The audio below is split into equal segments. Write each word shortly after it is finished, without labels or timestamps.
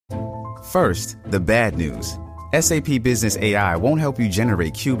First, the bad news. SAP Business AI won't help you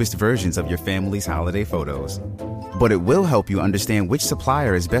generate cubist versions of your family's holiday photos. But it will help you understand which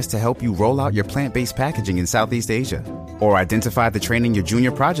supplier is best to help you roll out your plant-based packaging in Southeast Asia, or identify the training your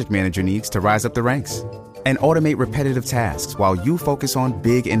junior project manager needs to rise up the ranks, and automate repetitive tasks while you focus on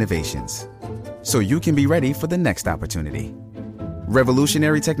big innovations, so you can be ready for the next opportunity.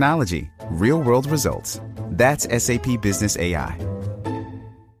 Revolutionary technology, real-world results. That's SAP Business AI.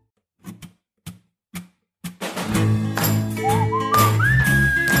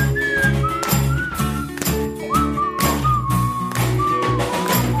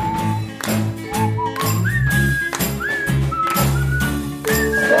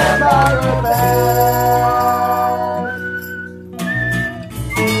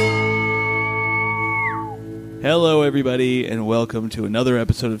 Hello, everybody, and welcome to another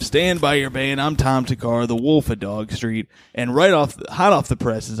episode of Stand By Your Band. I'm Tom Takar, the Wolf of Dog Street, and hot off the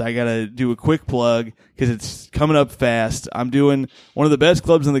presses, I gotta do a quick plug because it's coming up fast. I'm doing one of the best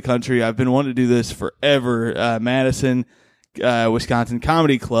clubs in the country. I've been wanting to do this forever. Madison, Wisconsin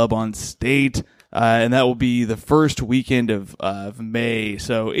Comedy Club on State. And that will be the first weekend of May.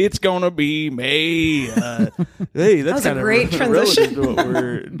 So it's going to be May. Hey, that's a great transition to what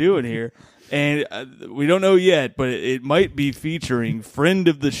we're doing here. And we don't know yet, but it might be featuring friend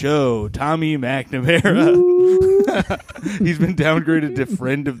of the show, Tommy McNamara. He's been downgraded to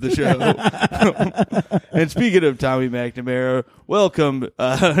friend of the show. And speaking of Tommy McNamara, welcome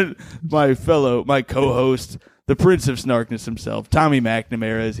my co-host, the Prince of Snarkness himself, Tommy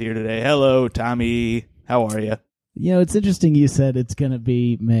McNamara is here today. Hello, Tommy. How are you? You know, it's interesting you said it's going to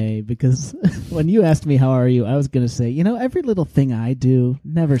be May, because when you asked me how are you, I was going to say, you know, every little thing I do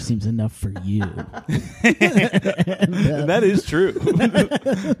never seems enough for you. And that is true.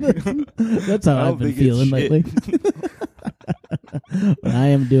 That's how I've been feeling lately. But I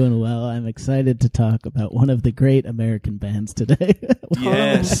am doing well. I'm excited to talk about one of the great American bands today.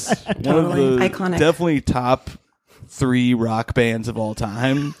 Yes. One of the iconic. Definitely top 3 rock bands of all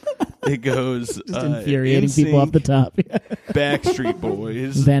time. It goes just infuriating NSYNC, people off the top. Backstreet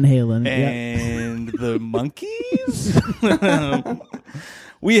Boys, Van Halen, and the Monkees.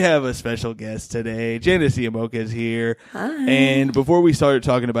 We have a special guest today. Janice Llamoca is here. Hi. And before we start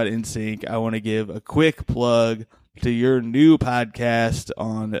talking about NSYNC, I want to give a quick plug to your new podcast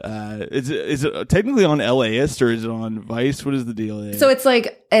on is it technically on LAist or is it on Vice? What is the deal there? So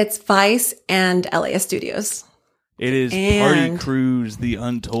it's Vice and LAist Studios. It is Party Cruise, the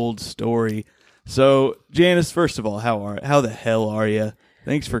untold story. So, Janice, first of all, how the hell are you?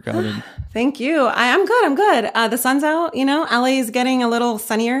 Thanks for coming. Thank you. I'm good. The sun's out, you know. LA is getting a little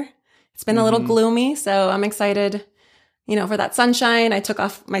sunnier. It's been a little gloomy, so I'm excited, you know, for that sunshine. I took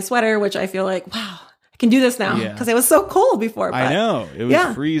off my sweater, which I feel like, wow, I can do this now because it was so cold before. But, I know. It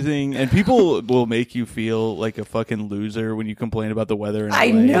was freezing. And people will make you feel like a fucking loser when you complain about the weather in LA.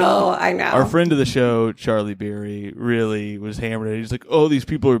 I know. Our friend of the show, Charlie Berry, really was hammered. He's like, oh, these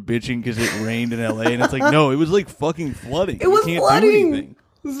people are bitching because it rained in LA. And it's like, no, it was like fucking flooding. It was flooding.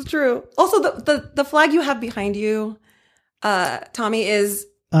 This is true. Also, the flag you have behind you, Tommy, is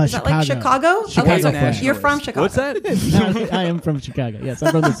that like Chicago? Chicago okay, so you're from Chicago. What's that? I am from Chicago. Yes,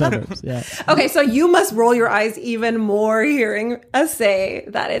 I'm from the suburbs. Yeah. Okay, so you must roll your eyes even more hearing us say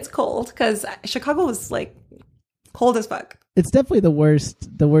that it's cold, because Chicago is like cold as fuck. It's definitely the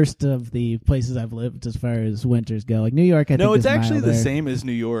worst of the places I've lived as far as winters go. Like New York, I think no, it's actually milder. the same as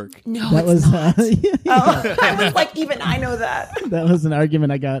New York. No, that it's not. Yeah. Oh, I was like, even I know that. That was an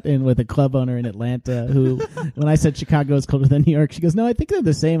argument I got in with a club owner in Atlanta who, when I said Chicago is colder than New York, she goes, no, I think they're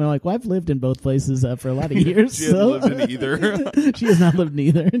the same. And I'm like, well, I've lived in both places for a lot of years. She hasn't lived in either. She has not lived in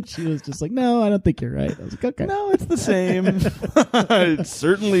either. And she was just like, no, I don't think you're right. I was like, okay. No, it's the same. It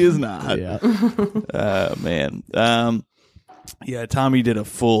certainly is not. Yeah. Man. Yeah, Tommy did a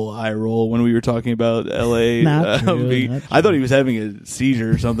full eye roll when we were talking about LA. Not true. I thought he was having a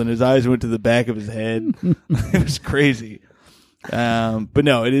seizure or something. His eyes went to the back of his head. It was crazy. But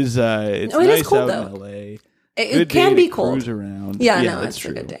no, it is. It's nice is cold, out though. in LA. It can be cold. Cruise around. Yeah, no, that's it's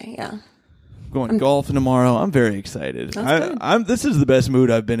true. a good day. Yeah. Going golfing tomorrow. I'm very excited. This is the best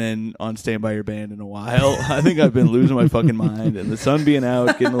mood I've been in on Stand By Your Band in a while. I think I've been losing my fucking mind, and the sun being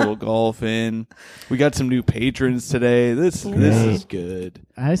out, getting a little golf in. We got some new patrons today. This is good.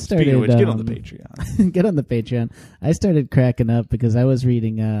 I started. Speaking of which, get on the Patreon. Get on the Patreon. I started cracking up because I was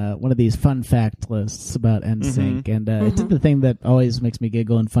reading one of these fun fact lists about NSYNC, and it did the thing that always makes me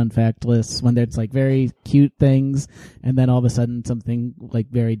giggle in fun fact lists when there's like very cute things, and then all of a sudden something like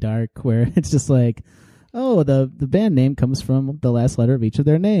very dark, where it's just like, oh, the band name comes from the last letter of each of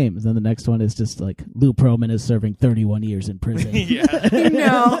their names. And the next one is just like, Lou Pearlman is serving 31 years in prison. Yeah.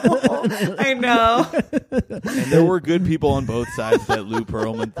 I know. And there were good people on both sides of that Lou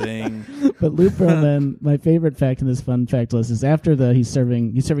Pearlman thing. But Lou Pearlman, my favorite fact in this fun fact list is after he's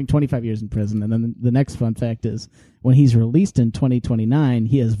serving 25 years in prison. And then the next fun fact is when he's released in 2029,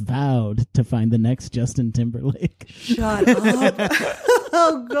 he has vowed to find the next Justin Timberlake. Shut up.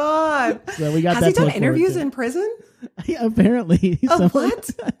 Oh, God. So we got Has he done interviews in prison? Yeah, apparently. Oh, what?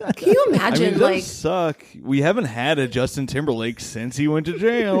 Can you imagine? I mean, it does suck. We haven't had a Justin Timberlake since he went to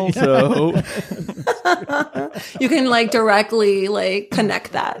jail, so you can directly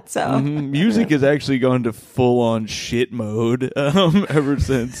connect that. So music has actually gone to full on shit mode ever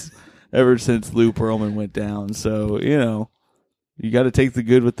since Lou Pearlman went down. So you got to take the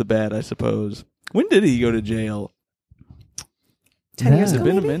good with the bad, I suppose. When did he go to jail? 10 years ago. It's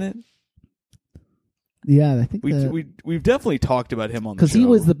been a minute. Yeah, I think we've definitely talked about him on the show. Because he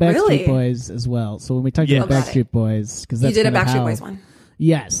was the Backstreet Really? Boys as well. So when we talked about Backstreet Boys, because you did a Backstreet Boys one.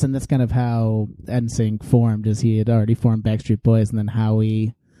 Yes, and that's kind of how NSYNC formed. Is he had already formed Backstreet Boys, and then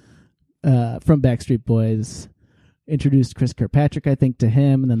Howie from Backstreet Boys introduced Chris Kirkpatrick, I think, to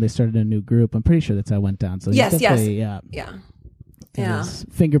him, and then they started a new group. I'm pretty sure that's how it went down. So Yes. yeah. His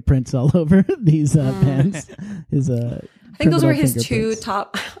Fingerprints all over these bands. I think those were his two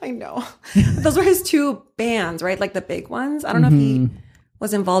top. I know. Those were his two bands, right? Like the big ones. I don't know if he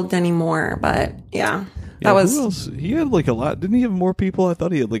was involved anymore, but yeah. That was. Who else? He had a lot. Didn't he have more people? I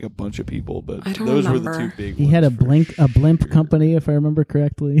thought he had a bunch of people, but I don't those remember. were the two big He ones. had a blimp company, if I remember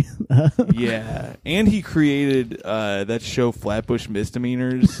correctly. Yeah, and he created that show Flatbush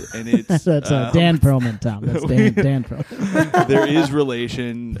Misdemeanors, and it's That's Dan Perlman, Tom. That's Dan Perlman. There is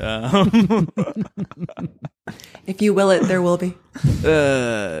relation. If you will it, there will be.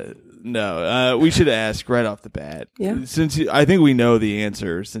 No, we should ask right off the bat. Yeah. Since I think we know the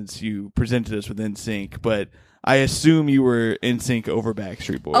answer since you presented us with NSYNC, but I assume you were NSYNC over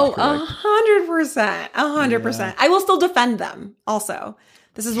Backstreet Boys. Oh, correct? 100%. 100%. I will still defend them also.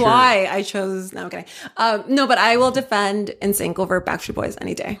 This is why I chose. No, I'm kidding. No, but I will defend NSYNC over Backstreet Boys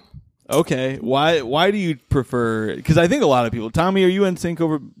any day. Okay. Why do you prefer? Because I think a lot of people. Tommy, are you NSYNC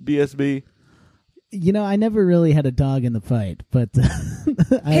over BSB? I never really had a dog in the fight, but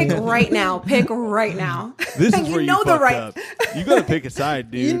Pick right now. This is where you know the fucked right. up. You gotta pick a side,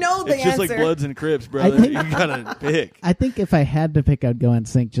 dude. You know the It's just like answer. Bloods and Crips, brother. You gotta pick. I think if I had to pick, I'd go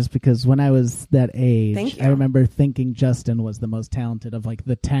NSYNC just because when I was that age, Thank you. I remember thinking Justin was the most talented of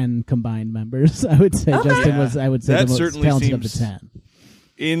the 10 combined members. I would say Justin was. I would say That the most certainly talented of the seems- 10.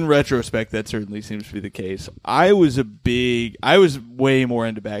 In retrospect, that certainly seems to be the case. I was way more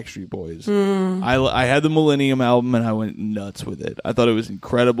into Backstreet Boys. I had the Millennium album and I went nuts with it. I thought it was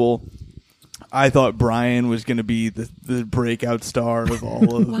incredible. I thought Brian was going to be the breakout star of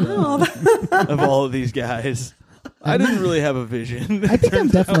all of of all of these guys. I didn't really have a vision. I think I'm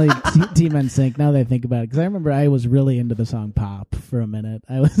definitely Team NSYNC now that I think about it, because I remember I was really into the song "Pop" for a minute.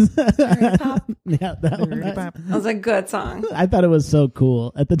 I was, Pop. yeah, that one. That was a good song. I thought it was so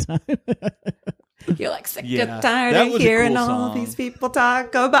cool at the time. You're like sick Yeah, and tired that of was a hearing cool all song. these people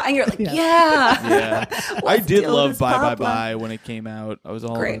talk about, and you're like, yeah. Yeah, I Let's did deal with love this Bye Bye pop love. Bye when it came out. I was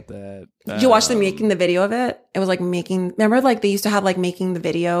all Great. about that. Did you watch them making the video of it? It was remember they used to have making the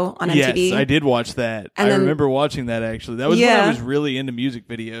video on MTV? Yes, I did watch that. And I then- remember watching that actually. That was when I was really into music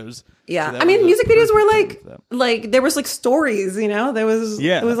videos. Yeah. So that I mean, was music the videos first were experience with there was stories, there was,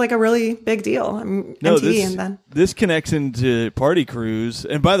 Yeah. it was a really big deal. No, MTV and then. this connects into Party Cruise.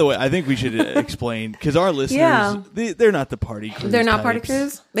 And by the way, I think we should explain, because our listeners, Yeah. they're not the Party Cruise They're not Party types.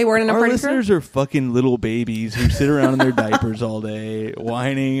 Cruise? They weren't in a Our Party listeners Cruise? are fucking little babies who sit around in their diapers all day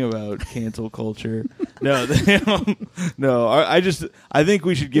whining about cancel culture. No, no. I think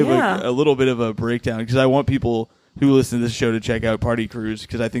we should give Yeah. a little bit of a breakdown, because I want people who listen to this show to check out Party Cruise,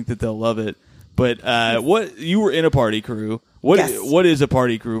 because I think that they'll love it. But what you were in a party crew? Yes. What is a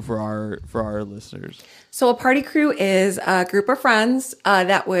party crew for our listeners? So a party crew is a group of friends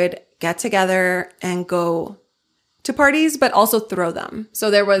that would get together and go to parties, but also throw them. So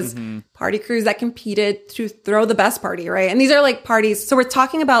there was party crews that competed to throw the best party, right? And these are parties. So we're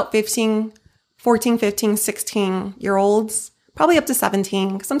talking about 14, 15, 16-year-olds, probably up to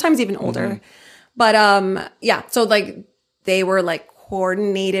 17, sometimes even older. But yeah, so they were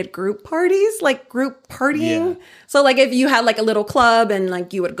coordinated group parties, group partying. Yeah. So if you had a little club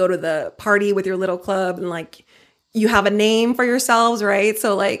and you would go to the party with your little club and you have a name for yourselves, right?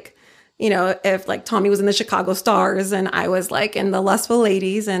 So if like Tommy was in the Chicago Stars and I was like in the Lustful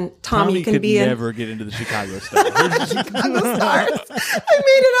Ladies, and Tommy can could be never get into the Chicago Stars. Chicago Stars. I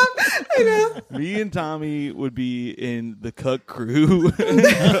made it up. I know. Me and Tommy would be in the Cuck Crew.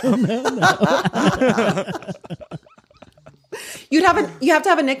 You have to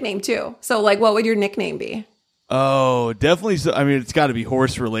have a nickname too. So like, what would your nickname be? Oh, definitely. So, I mean, it's got to be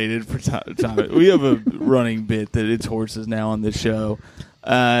horse related for Tommy. We have a running bit that it's horses now on this show.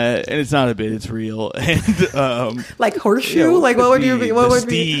 And it's not a bit; it's real. And like horseshoe. Like what would you be? What would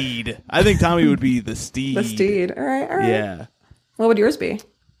steed? Be? I think Tommy would be the steed. The steed. All right. Yeah. What would yours be?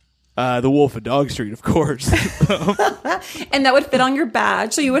 The Wolf of Dog Street, of course. And that would fit on your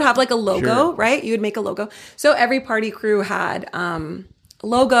badge. So you would have like a logo, Sure. right? You would make a logo. So every party crew had a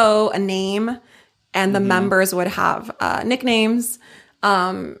logo, a name, and the members would have nicknames.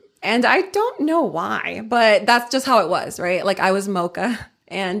 And I don't know why, but that's just how it was, right? Like I was Mocha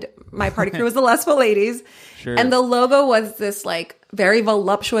and my party crew was the Lustful Ladies. Sure. And the logo was this like very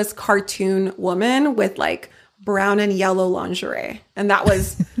voluptuous cartoon woman with like brown and yellow lingerie. And that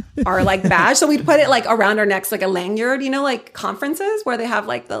was our like badge. So we'd put it like around our necks, like a lanyard, like conferences where they have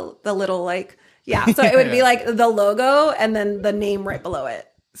like the little like, yeah. So it would be like the logo and then the name right below it.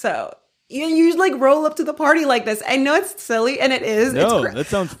 So you like roll up to the party like this. I know it's silly, and it is. No, that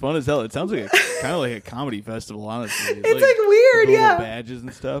sounds fun as hell. It sounds like kind of like a comedy festival, honestly. It's like weird, little yeah. badges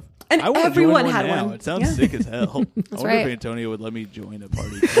and stuff. And I want everyone to join had now. one. It sounds sick as hell. I wonder right. if Antonio would let me join a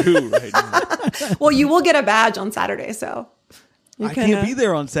party crew right now. Well, you will get a badge on Saturday, so I can't be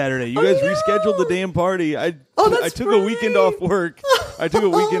there on Saturday. You guys rescheduled the damn party. I took a weekend off work. I took a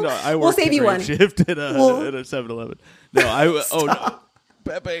weekend off. I worked We'll save you one. shift at a 7-Eleven. No, no.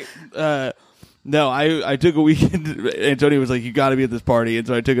 Pepe. No, I took a weekend. Antonio was like, "You got to be at this party," and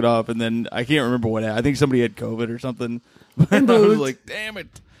so I took it off. And then I can't remember what. I think somebody had COVID or something. I was like, "Damn it!"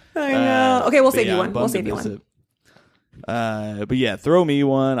 I know. Okay, we'll save you one. We'll save you one. But yeah, throw me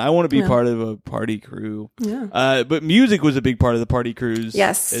one. I want to be part of a party crew. Yeah. But music was a big part of the party crews.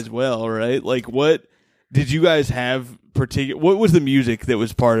 Yes. As well, right? Like, what did you guys have? What was the music that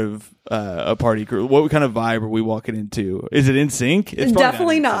was part of a party crew? What kind of vibe are we walking into? Is it NSYNC? It's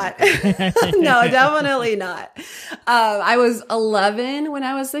definitely not. No, definitely not. I was 11 when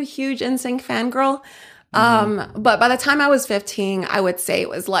I was a huge NSYNC fangirl. But by the time I was 15, I would say it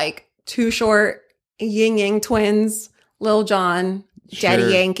was like Too Short, Ying Yang Twins, Lil Jon,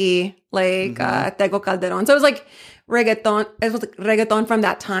 Daddy Yankee, like Tego Calderon. So it was like reggaeton. It was like reggaeton from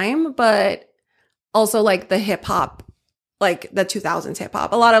that time, but also like the hip hop, like the 2000s hip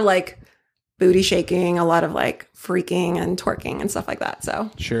hop. A lot of like booty shaking, a lot of like freaking and twerking and stuff like that. So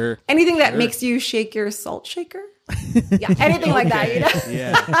anything that makes you shake your salt shaker. Yeah, anything like that,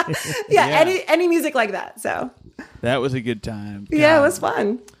 Yeah. Any music like that. So that was a good time. God. Yeah, it was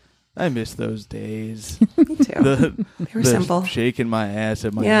fun. I miss those days. Me too. They were simple. Shaking my ass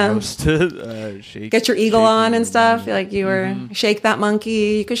at my house to shake. Get your eagle on and stuff. Like you were shake that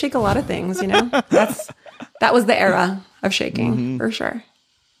monkey. You could shake a lot of things, That was the era of shaking for sure.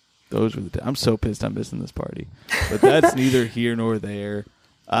 Those were I'm so pissed I'm missing this party. But that's neither here nor there.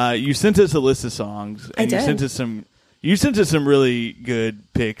 You sent us a list of songs. And I did. You sent us some really good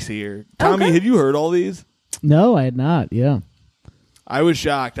picks here. Tommy, had you heard all these? No, I had not. Yeah. I was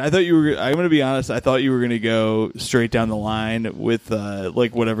shocked. I thought you were. I'm going to be honest. I thought you were going to go straight down the line with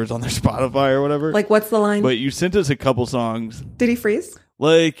like whatever's on their Spotify or whatever. Like what's the line? But you sent us a couple songs. Did he freeze?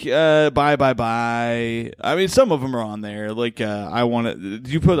 Like bye bye bye. I mean, some of them are on there. Like I want it. Did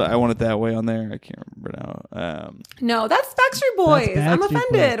you put I Want It That Way on there? I can't remember now. No, that's Backstreet Boys. That's I'm Backstreet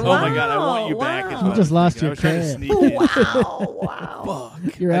offended. Boys. Wow. Oh my god, I Want You Back. Is Wow. what You just I was lost thinking. your I was trying to cred. sneak it in. Wow.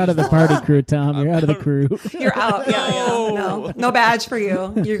 Fuck. You're out of the party crew, Tom. You're out of the crew. You're out. Yeah. No badge for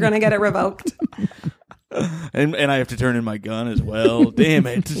you. You're gonna get it revoked. And I have to turn in my gun as well. Damn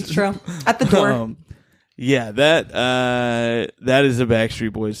it. It's true. At the door. Yeah, that is a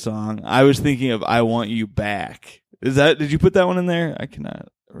Backstreet Boys song. I was thinking of I Want You Back. Did you put that one in there? I cannot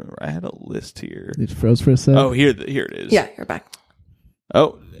remember. I had a list here. It froze for a sec. Oh, here it is. Yeah, you're back.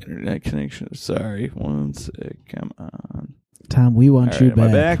 Oh, internet connection. Sorry. One sec. Come on. Tom, we want you Am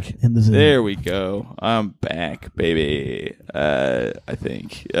I back in the Zoom. There we go. I'm back, baby. I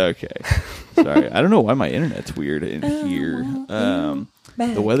think. Okay. Sorry. I don't know why my internet's weird in here.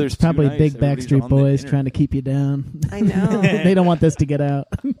 The weather's probably too nice. big Everybody's Backstreet on the Boys internet. trying to keep you down. I know. They don't want this to get out.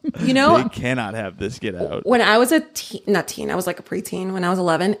 They cannot have this get out. When I was I was like a preteen when I was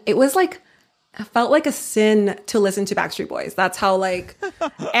 11, it was like, I felt like a sin to listen to Backstreet Boys. That's how like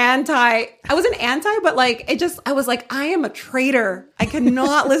I wasn't anti, but like I was like, I am a traitor. I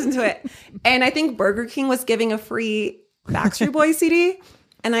cannot listen to it. And I think Burger King was giving a free Backstreet Boys CD.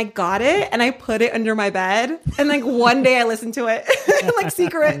 and I got it and I put it under my bed. And like one day I listened to it like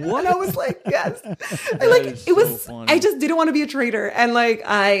secret. And I was like, yes. And like it was, funny. I just didn't want to be a traitor. And like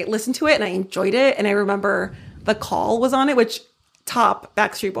I listened to it and I enjoyed it. And I remember The Call was on it, which top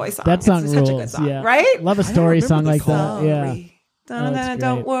Backstreet Boys song. That song it's rules. such a good song, yeah. right? Love a story song The like Call. that. Yeah. Sorry.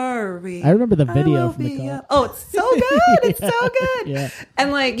 Don't worry. I remember the I video will from The be Call. up. Oh, it's so good. It's so good. Yeah.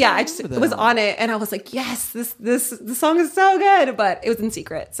 And like, yeah, I just was on it and I was like, yes, the song is so good, but it was in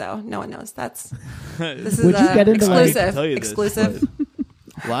secret, so no one knows. This is Would you get into, like- exclusive. Tell you this, Exclusive.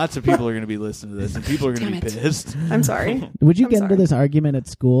 but lots of people are going to be listening to this, and people are going to be Damn it. pissed. I'm sorry. Would you I'm get into sorry. this argument at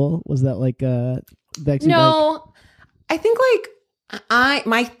school? Was that like Backstreet No, I think like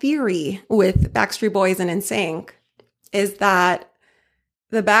my theory with Backstreet Boys and NSYNC is that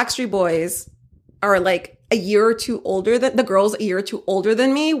the Backstreet Boys are like a year or two older than the girls, a year or two older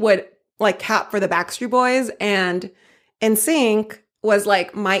than me would like cap for the Backstreet Boys, and NSYNC was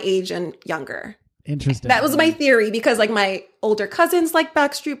like my age and younger. Interesting. That was my theory because like my older cousins like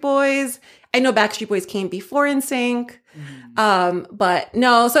Backstreet Boys. I know Backstreet Boys came before NSYNC. But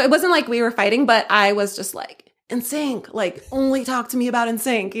no, so it wasn't like we were fighting, but I was just like, NSYNC, like only talk to me about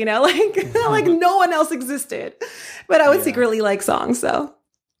NSYNC, you know, like like no one else existed. But I would secretly like songs, so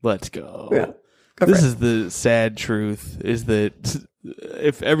Let's go. yeah. Go for This it. is the sad truth, is that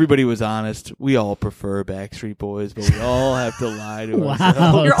if everybody was honest, we all prefer Backstreet Boys, but we all have to lie to ourselves.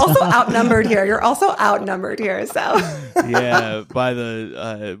 Wow. You're also outnumbered here, so Yeah,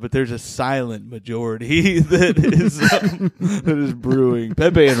 but there's a silent majority that is brewing.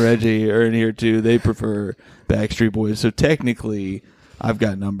 Pepe and Reggie are in here too. They prefer Backstreet Boys, so technically, I've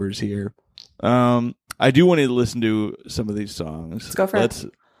got numbers here. I do want to listen to some of these songs. Let's go for it.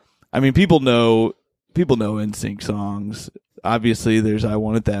 I mean, people know NSYNC songs. Obviously, there's "I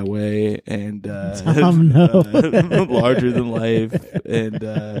Want It That Way" and "Larger Than Life,"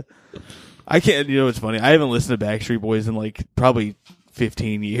 and I can't. You know, it's funny. I haven't listened to Backstreet Boys in like probably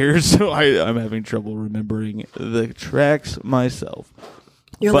 15 years, so I'm having trouble remembering the tracks myself.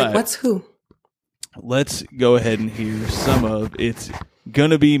 you're But like, what's who? let's go ahead and hear some of "It's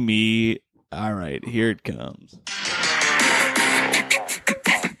Gonna Be Me." All right, here it comes.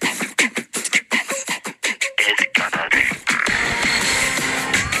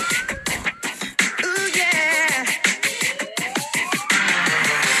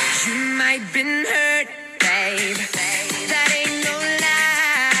 Been hurt, babe. That ain't no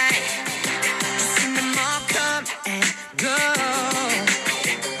lie. Seen them all come and go.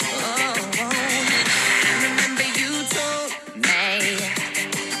 I remember you told me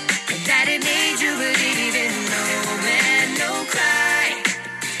that it made you believe in no man, no cry.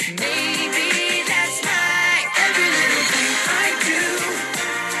 Maybe that's right. Every little thing I do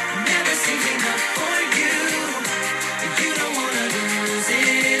never seems enough for you. You don't wanna lose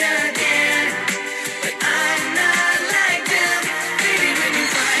it again. But I'm not like them. Baby, when you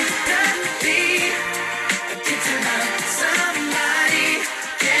finally get to love somebody,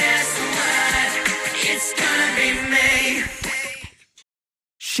 guess what? It's gonna be me.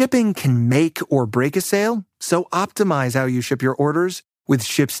 Shipping can make or break a sale, so optimize how you ship your orders with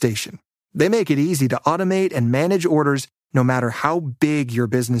ShipStation. They make it easy to automate and manage orders no matter how big your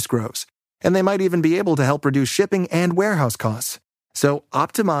business grows. And they might even be able to help reduce shipping and warehouse costs. So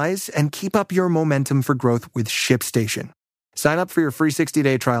optimize and keep up your momentum for growth with ShipStation. Sign up for your free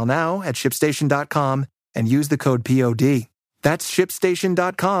 60-day trial now at ShipStation.com and use the code POD. That's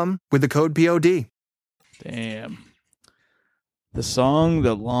ShipStation.com with the code POD. Damn. The song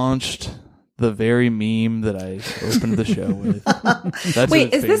that launched the very meme that I opened the show with. That's what Wait,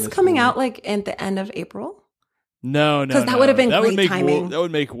 it's is this famous coming for. out like at the end of April? No. 'Cause that would have been great make timing. that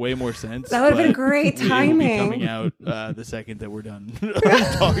would make way more sense. That would have been but great It will be timing. coming out the second that we're done.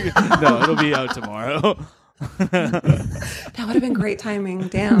 No, it'll be out tomorrow. That would have been great timing.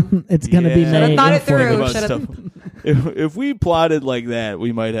 Damn. It's going to be Yeah. May. Should've thought it Inform through. me. About Should've- stuff. If we plotted like that,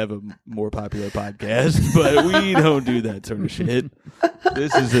 we might have a more popular podcast, but we don't do that sort of shit.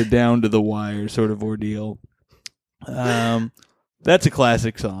 This is a down to the wire sort of ordeal. That's a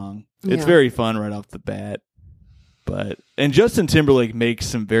classic song. It's Yeah. very fun right off the bat. And Justin Timberlake makes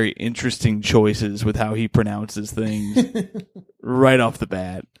some very interesting choices with how he pronounces things right off the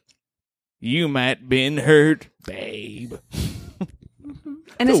bat. You might been hurt, babe.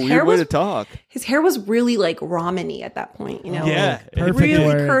 And It's his a hair weird way was to talk. his hair was really like ramen-y at that point, you know? Yeah, like, perfect really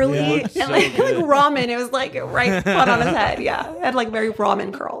word, curly yeah. and Looks like, so like good. ramen. It was like right put on his head. Yeah, it had like very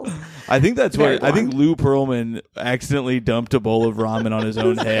ramen curls. I think that's Very what I think. blonde. Lou Pearlman accidentally dumped a bowl of ramen on his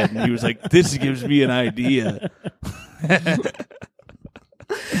own head, and he was like, "This gives me an idea."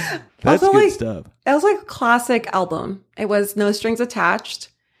 That's Also, good like, stuff. It was like a classic album. It was No Strings Attached.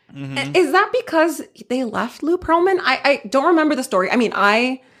 Is that because they left Lou Pearlman? I don't remember the story. I mean,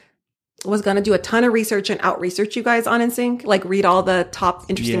 I was going to do a ton of research and out-research you guys on NSYNC, like read all the top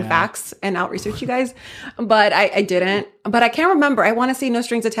interesting facts and out-research you guys. But I didn't. But I can't remember. I want to say No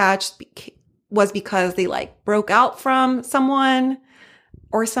Strings Attached was because they like broke out from someone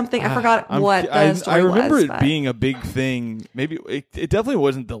or something. I forgot what the story was. I remember it being a big thing. Maybe it definitely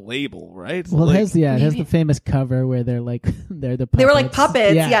wasn't the label, right? Well, it has the famous cover where they're the puppets. They were like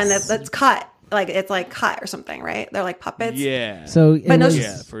puppets, Yes. yeah, and that's cut. Like it's like cut or something, right? They're like puppets. Yeah. So, but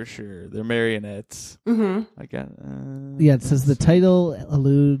yeah, for sure, they're marionettes. Mm-hmm. I got. It says the title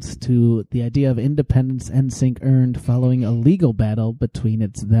alludes to the idea of independence NSYNC earned following a legal battle between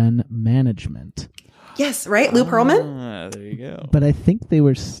its then management. Yes, right? Lou Pearlman? There you go. But I think they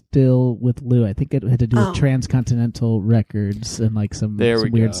were still with Lou. I think it had to do with Transcontinental Records and like some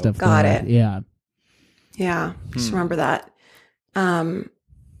weird stuff. Got it. Yeah. Yeah. Just remember that.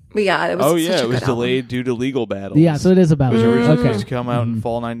 But yeah, it was. It was delayed due to legal battles. Yeah, so it is about it. Was originally okay. supposed to come out in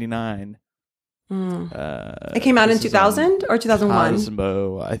fall '99. It came out in 2000 or 2001?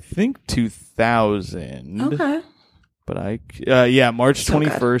 Cosmo, I think 2000. Okay. But March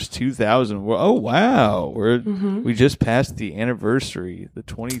 21st, 2000. Oh wow, we just passed the anniversary, the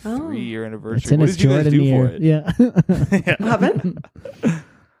 23-year anniversary. What did you guys do for it? Yeah. What happened?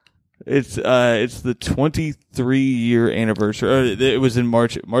 It's the 23-year anniversary. It was in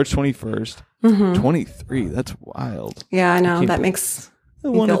March 21st. 23. That's wild. Yeah, I know. That makes I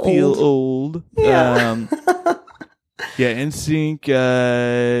want to feel old. Yeah.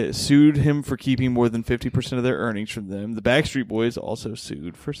 NSYNC sued him for keeping more than 50% of their earnings from them. The Backstreet Boys also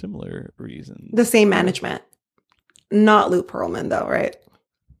sued for similar reasons. The same management. Not Lou Pearlman, though, right?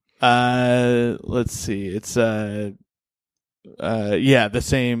 Let's see. It's the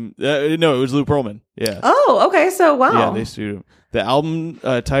same. No, it was Lou Pearlman. Yeah. Oh, okay. So wow. Yeah, they sued him. The album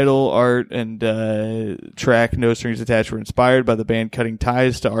title, art, and track "No Strings Attached" were inspired by the band cutting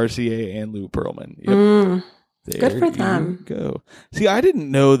ties to RCA and Lou Pearlman. Yep. Good for them. Go. See, I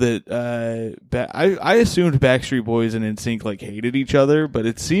didn't know that. I assumed Backstreet Boys and NSYNC like hated each other, but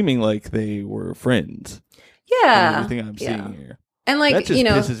it's seeming like they were friends. Yeah. Everything I'm seeing here. And like, that just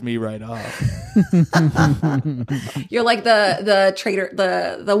pisses me right off. You're like the traitor,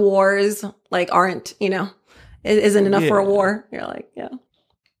 the wars like aren't, isn't enough for a war. You're like, yeah.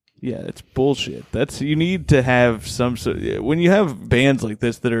 Yeah, it's bullshit. You need to have some when you have bands like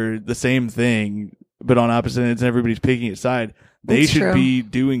this that are the same thing but on opposite ends and everybody's picking a side, they should be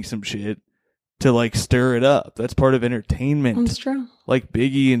doing some shit to like stir it up. That's part of entertainment. That's true. Like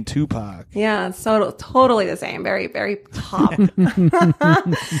Biggie and Tupac. Yeah, it's totally the same. Very, very pop.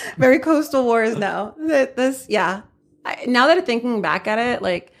 Very coastal wars now. Now that I'm thinking back at it,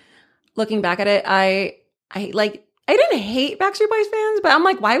 like looking back at it, I didn't hate Backstreet Boys fans, but I'm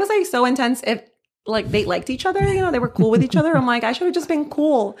like, why was I so intense if like they liked each other? They were cool with each other. I'm like, I should have just been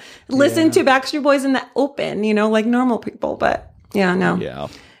cool. Listen to Backstreet Boys in the open, like normal people. But yeah, no. Yeah.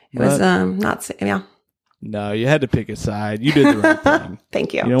 It was not, yeah. No, you had to pick a side. You did the right thing.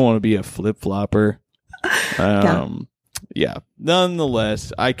 Thank you. You don't want to be a flip-flopper. Yeah.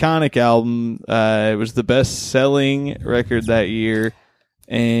 Nonetheless, iconic album. It was the best-selling record that year,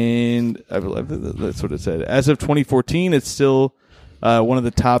 and I believe that's what it said. As of 2014, it's still one of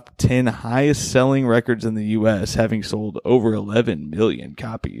the top 10 highest-selling records in the U.S., having sold over 11 million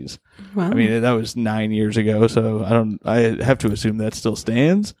copies. Wow. I mean, that was 9 years ago, so I have to assume that still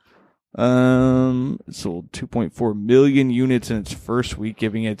stands. It sold 2.4 million units in its first week,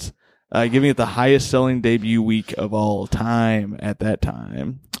 giving it the highest selling debut week of all time at that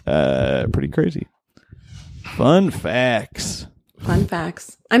time. Pretty crazy. Fun facts.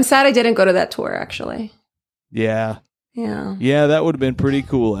 I'm sad I didn't go to that tour, actually. Yeah. Yeah. Yeah, that would have been pretty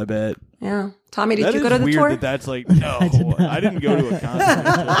cool, I bet. Yeah. Tommy, did you go to the tour? That's like, no, I didn't go to a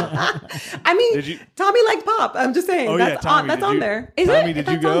concert. I mean, Tommy liked pop. I'm just saying. Oh, that's Tommy, that's on there. Is Tommy, it? did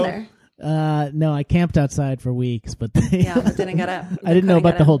you go? No, I camped outside for weeks, but but didn't get it. I didn't know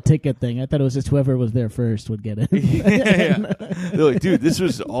about the whole ticket thing. I thought it was just whoever was there first would get it. Yeah. They're like, dude, this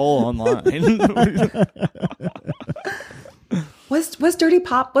was all online. Was Dirty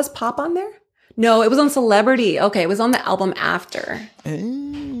Pop? Was Pop on there? No, it was on Celebrity. Okay, it was on the album after.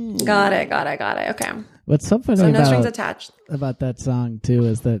 Got it. Okay. What's so funny No Strings Attached about that song too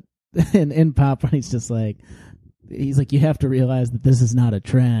is that in Pop, when he's like, you have to realize that this is not a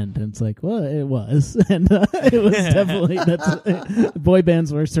trend. And it's like, well, it was. And it was definitely, boy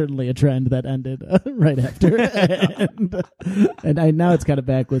bands were certainly a trend that ended right after. and now it's kind of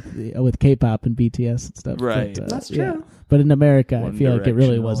back with K-pop and BTS and stuff. Right. But, that's true. Yeah. But in America, One I feel like it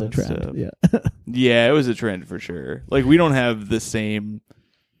really Direction, was a all that trend. stuff. Yeah. Yeah, it was a trend for sure. Like, we don't have the same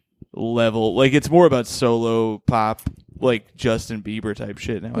level. Like it's more about solo pop, like Justin Bieber type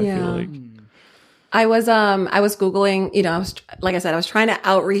shit now. I feel like. I was Googling, you know, like I said, I was trying to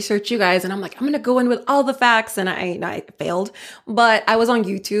out research you guys, and I'm like, I'm going to go in with all the facts, and I failed, but I was on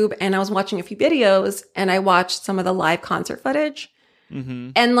YouTube and I was watching a few videos, and I watched some of the live concert footage,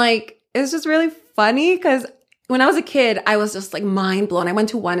 and like, it was just really funny because when I was a kid, I was just like mind blown. I went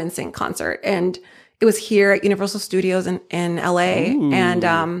to one NSYNC concert, and it was here at Universal Studios in LA. Ooh. And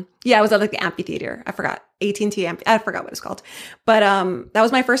I was at like the amphitheater. I forgot. AT&T I forgot what it's called. But that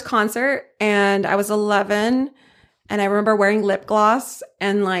was my first concert, and I was 11, and I remember wearing lip gloss,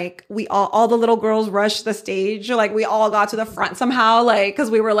 and like we all the little girls rushed the stage. Like we all got to the front somehow, like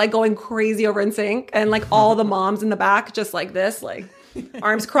because we were like going crazy over NSYNC, and like all the moms in the back just like this, like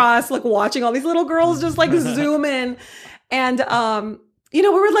arms crossed, like watching all these little girls just like zoom in. And we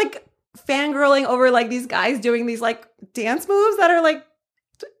were like fangirling over like these guys doing these like dance moves that are like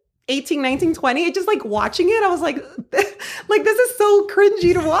 18, 19, 20. It just like watching it, I was like this is so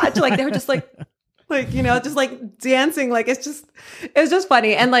cringy to watch. Like they were just like just like dancing. Like it was just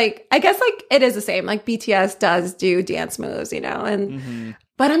funny. And like I guess like it is the same. Like BTS does do dance moves, and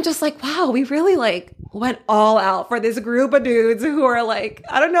but I'm just like, wow, we really like went all out for this group of dudes who are like,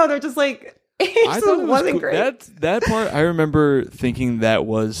 I don't know, they're just like I thought it wasn't great. That part, I remember thinking that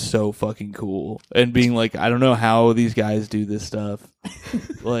was so fucking cool, and being like, I don't know how these guys do this stuff.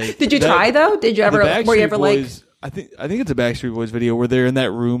 Like, did you try though? Did you ever? Were you ever Boys, like? I think it's a Backstreet Boys video where they're in that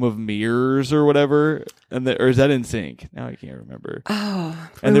room of mirrors or whatever, or is that NSYNC? Now I can't remember. Oh,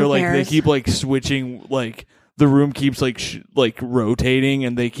 and they're like they keep like switching, like the room keeps like rotating,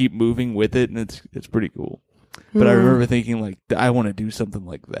 and they keep moving with it, and it's pretty cool. But I remember thinking, like, I want to do something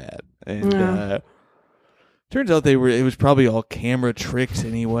like that. And turns out it was probably all camera tricks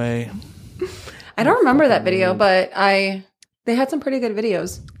anyway. I don't remember that video, but they had some pretty good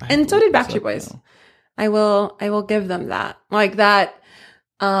videos. And so did Backstreet Boys. Now. I will give them that. Like that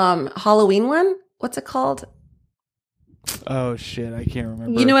Halloween one. What's it called? Oh, shit. I can't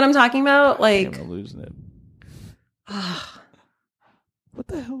remember. You know what I'm talking about? Like, I'm losing it. What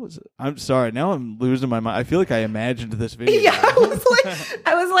the hell was it? I'm sorry. Now I'm losing my mind. I feel like I imagined this video. Yeah, I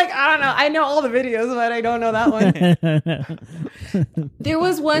was like, I don't know. I know all the videos, but I don't know that one. There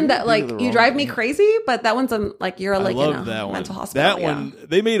was one that like You Drive Me Crazy, but that one's like you're like in a mental hospital. That one,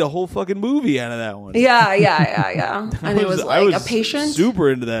 they made a whole fucking movie out of that one. Yeah. And it was like a patient. Super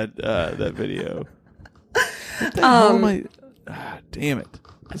into that video. What the hell am I? Damn it.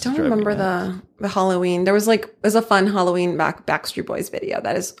 I don't remember the Halloween. There was like, it was a fun Halloween Backstreet Boys video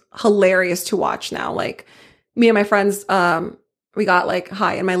that is hilarious to watch now. Like me and my friends, we got like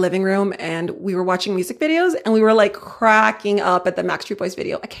high in my living room and we were watching music videos and we were like cracking up at the Backstreet Boys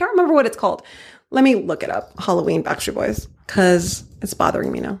video. I can't remember what it's called. Let me look it up. Halloween Backstreet Boys, because it's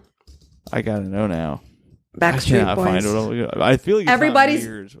bothering me now. I gotta know now. Backstreet Boys. Find it. I feel like it's everybody.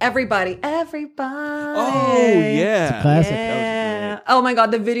 Oh yeah, it's a classic. Yeah. Oh my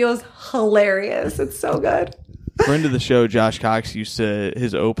god, the video is hilarious. It's so good. Friend of the show, Josh Cox,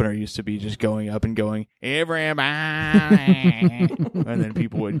 his opener used to be just going up and going, everybody, and then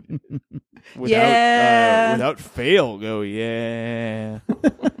people would without fail go, yeah.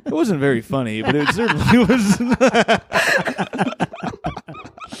 It wasn't very funny, but it certainly was.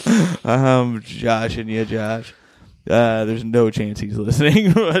 Josh and yeah, Josh. There's no chance he's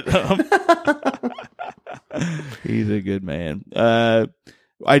listening, but he's a good man. I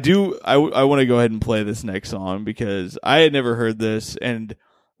want to go ahead and play this next song because I had never heard this, and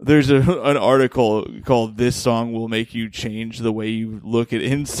there's an article called "This Song Will Make You Change the Way You Look at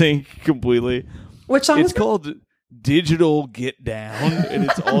NSYNC Completely." Which song? It's called Digital Get Down, and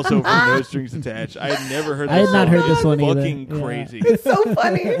it's also for No Strings Attached. I had never heard. I had not heard this one either. Fucking crazy! It's so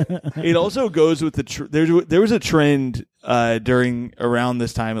funny. It also goes with there was a trend during around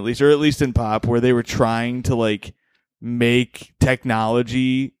this time, at least in pop, where they were trying to like make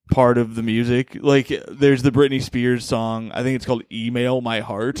technology part of the music. Like there's the Britney Spears song, I think it's called "Email My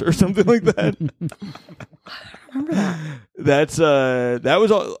Heart" or something like that. I remember that. That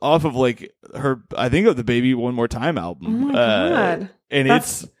was off of like her, I think, of the Baby One More Time album. Oh my god! And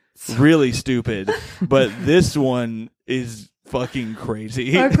it's really stupid, but this one is fucking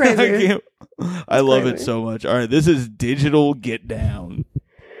crazy. So crazy. I love it so much. All right, this is Digital Get Down.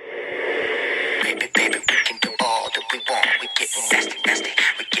 Baby, we can do all that we want. We get nasty,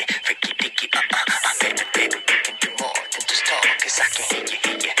 we get freaky, dicky, Baby, we can do more than just talk. 'Cause I can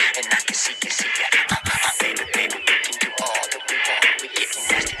hear you, and I can see you. Baby, we can do all that we want. We get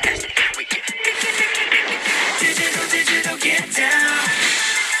nasty, we get digital, get down.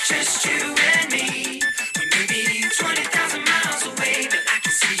 Just you and me. We may be 20,000 miles away, but I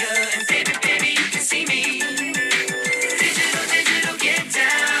can see you.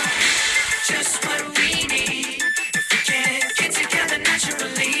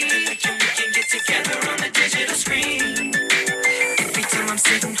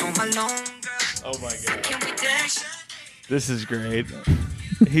 This is great.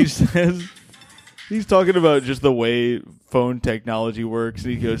 He says he's talking about just the way phone technology works,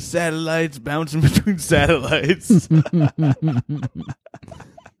 and he goes, "Satellites bouncing between satellites."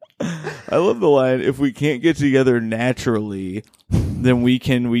 I love the line, "If we can't get together naturally, then we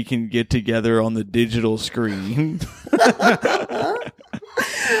can get together on the digital screen."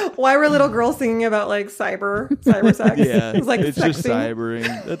 Why were little girls singing about like cyber sex? Yeah, it's like it's sexy. just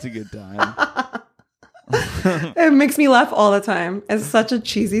cybering. That's a good time. It makes me laugh all the time. It's such a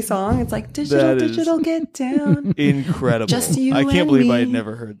cheesy song. It's like That is digital get down. Incredible. Just you I can't and believe me. I had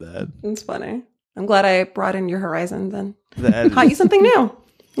never heard that. It's funny. I'm glad I brought in your horizon then. That Taught you is, something new.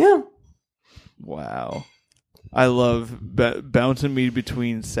 Yeah. wow. I love bouncing me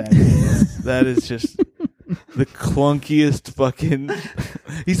between satellites. That is just the clunkiest fucking...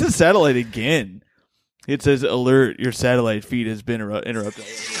 He says satellite again. It says, "Alert, your satellite feed has been interrupted."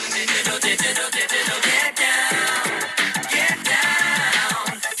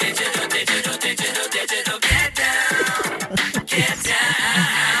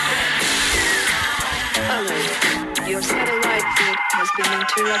 Your satellite feed has been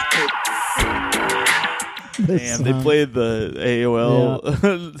interrupted. Damn, they played the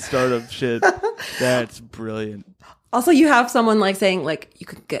AOL startup shit. That's brilliant. Also, you have someone like saying like you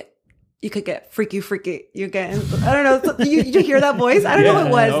could get freaky. You get, I don't know. You hear that voice? I don't know what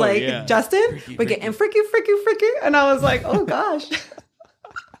it was. Oh, like yeah. Justin, Freaky, we're getting freaky. And I was like, oh gosh.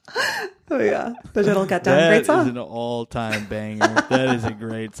 Oh yeah, digital get down. That Great is song. an all-time banger. That is a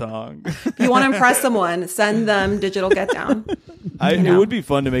great song. If you want to impress someone, send them digital get down. It would be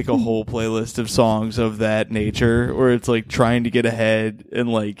fun to make a whole playlist of songs of that nature, where it's like trying to get ahead and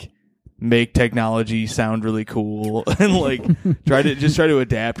like make technology sound really cool and like try to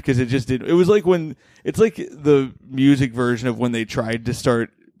adapt, because it just did. It was like when it's like the music version of when they tried to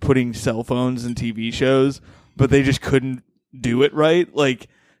start putting cell phones in TV shows, but they just couldn't do it right. Like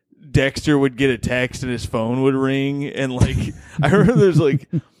Dexter would get a text and his phone would ring, and like I remember there's like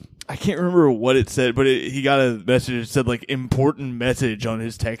I can't remember what it said, but he got a message that said like "important message" on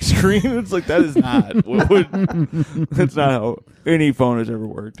his text screen. It's like that is not that's not how any phone has ever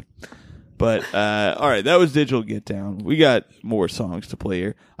worked. But all right, that was Digital Get Down. We got more songs to play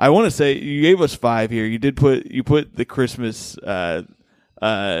here. I want to say you gave us 5 here. You put the Christmas song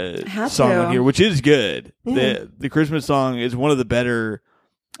on here, which is good. Yeah. The Christmas song is one of the better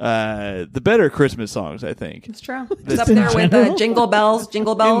Christmas songs, I think. It's true. It's up there with Jingle Bells.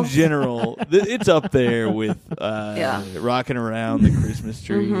 In general, it's up there with Rocking Around the Christmas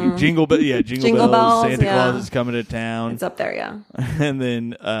Tree. Mm-hmm. Jingle Bells, Santa Claus is coming to town. It's up there, yeah. And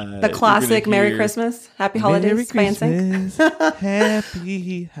then The classic Merry Christmas, Happy Holidays by NSYNC.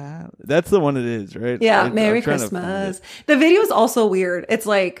 Happy Holidays. That's the one it is, right? Yeah, Merry Christmas. The video is also weird. It's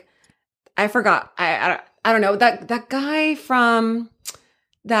like, I forgot. I don't know. That guy from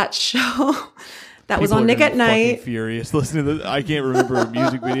that show that was on Nick at Night. Furious listening to this. I can't remember a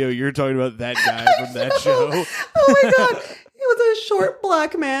music video. You're talking about that guy from that show. Oh my God. He was a short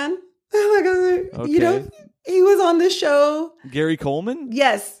black man. You know, he was on the show. Gary Coleman?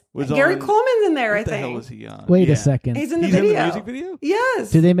 Yes. Gary Coleman's in there, I think. What the hell was he on? Wait a second. He's in the He's video. in the music video?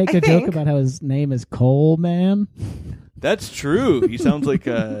 Yes. Did they make I a think. joke about how his name is Coleman? That's true. He sounds like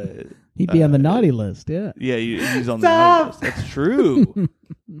He'd be on the naughty list, yeah. yeah, he's on Stop. the list. That's true.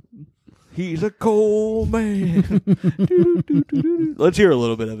 He's a coal man. Let's hear a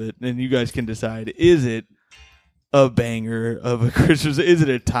little bit of it, and you guys can decide: is it a banger of a Christmas? Is it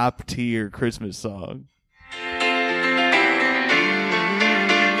a top tier Christmas song?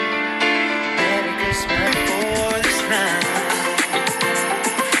 Merry Christmas for this night.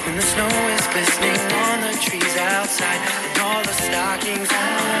 When the snow is glistening on the trees outside, and all the stockings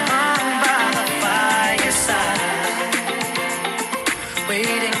hung by the fireside,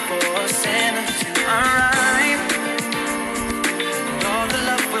 waiting for Santa to arrive. And all the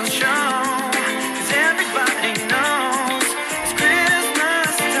love will show, 'cause everybody knows it's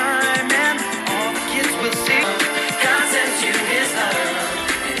Christmas time, and all the kids will sing. God sends you his love,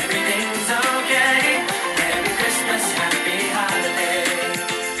 and everything's okay. Merry Christmas, happy holiday.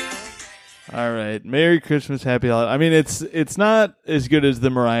 All right, Merry Christmas, Happy Holiday. I mean, it's not as good as the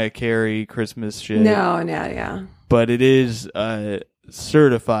Mariah Carey Christmas shit. No, yeah. But it is a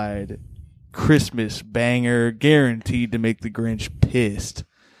certified Christmas banger, guaranteed to make the Grinch pissed.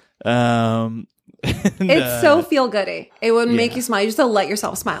 It's so feel goody. It would make you smile. You just have to let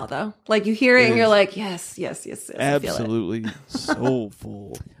yourself smile though. Like you hear it and you're like, yes. I feel it. Absolutely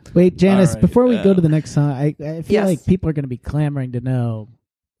soulful. Wait, Janice, All right, before we go to the next song, I feel Yes. like people are going to be clamoring to know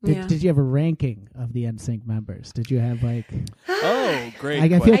Yeah. Did you have a ranking of the NSYNC members? Did you have like? Oh, great. I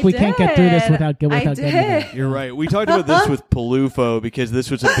feel question. like we can't get through this without getting I into that. did. You're right. We talked about this with Palufo because this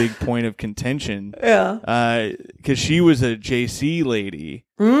was a big point of contention. Yeah. Because she was a JC lady.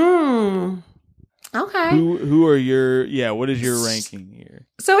 Okay. Who are your? Yeah. What is your ranking here?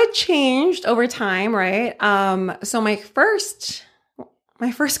 So it changed over time, right? So my first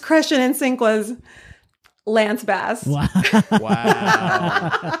crush in NSYNC was Lance Bass. Wow.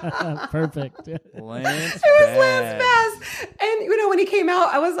 Wow. Perfect. Lance It was Lance Bass. And, when he came out,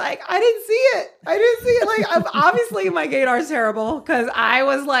 I was like, I didn't see it. Like, obviously my gaydar's terrible because I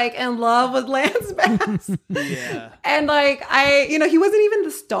was like in love with Lance Bass. Yeah. And like, he wasn't even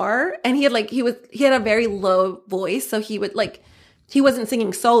the star. And he had a very low voice. So he would like, he wasn't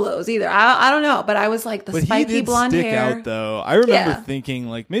singing solos either. I don't know. But I was like the But spiky he did blonde stick hair. out though. I remember Yeah. thinking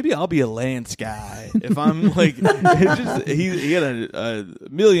like maybe I'll be a Lance guy if I'm like he had a $1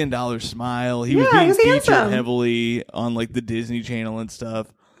 million smile. He was Yeah, being he was featured handsome. heavily on like the Disney Channel and stuff.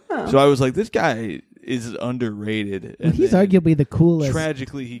 So I was like, this guy is underrated. And He's then arguably the coolest.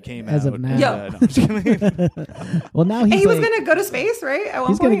 Tragically, he came as out. of now. and, Yo. no, I'm just kidding. Well, now And he's he was like, going to go to space, right? At one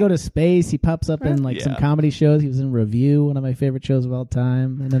he's going to point? go to space. He pops up in like some Yeah. comedy shows. He was in Review, one of my favorite shows of all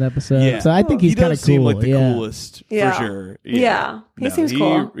time, in an episode. Yeah. So I think he he's kind of does cool. seem like the yeah. coolest Yeah. for sure. Yeah. He seems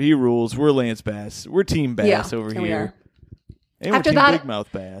cool. He rules. We're Lance Bass. We're Team Bass over we here. are. And we're After Team that- Big Mouth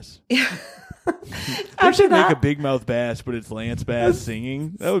Bass. We After should make that, a Big Mouth Bass, but it's Lance Bass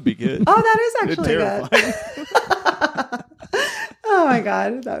singing. That would be good. oh, that is actually Terrifying. good. Oh my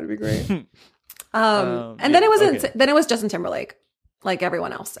god, that would be great. And then yeah, it was okay. then it was Justin Timberlake, like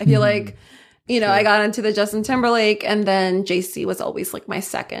everyone else. I feel like I got into the Justin Timberlake, and then JC was always like my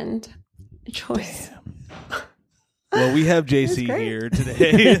second choice. Well, we have That's JC great. here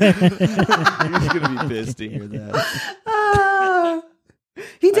today. He's going to be pissed to hear that.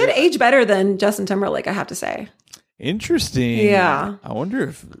 He did age better than Justin Timberlake, I have to say. Interesting. Yeah. I wonder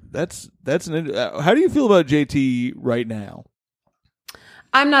if that's how do you feel about JT right now?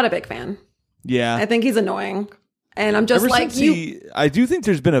 I'm not a big fan. Yeah. I think he's annoying, and I'm just Ever like since I do think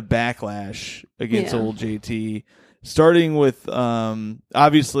there's been a backlash against Yeah. old JT, starting with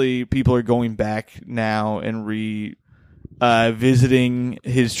obviously people are going back now and visiting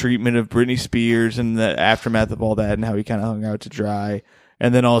his treatment of Britney Spears and the aftermath of all that and how he kind of hung out to dry,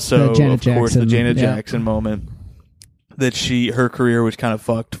 and then also The Janet of course the Jackson, Janet yeah. Jackson moment that her career was kind of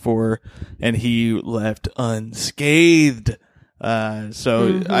fucked for, and he left unscathed. And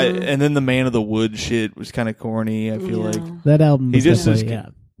then the Man of the Woods shit was kind of corny. I feel like That album He was just definitely,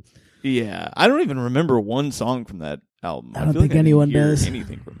 is- yeah, I don't even remember one song from that album. I don't feel think like anyone I didn't hear does.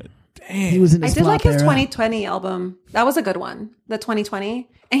 anything from it. Damn. He was in I his did like flop his era. 2020 album. That was a good one. The 2020.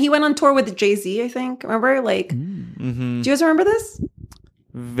 And he went on tour with Jay-Z, I think. Remember? Like, do you guys remember this?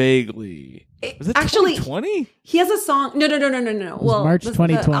 Vaguely. Was it Actually, 2020? he has a song. No. Well, March the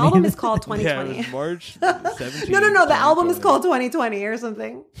 2020. album is called Yeah, 2020. it was March 17th. No. The album is called 2020 or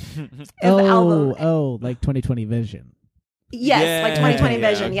something. It's the album. Like 2020 Vision. Yes, like 2020 yeah,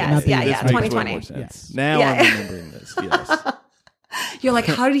 Vision. okay. Yes, This yeah. This makes way 2020. more sense. Yes. Now Yeah. I'm remembering this. Yes. You're like,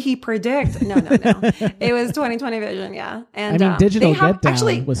 how did he predict? No. It was 2020 Vision, yeah. And I mean, Digital they have- Get Down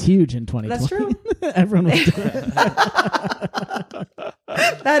actually, was huge in 2020. That's true. Everyone was doing it.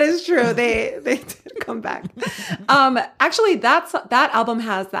 that is true. They did come back. Actually, that album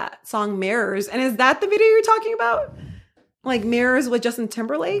has that song Mirrors. And is that the video you're talking about? Like Mirrors with Justin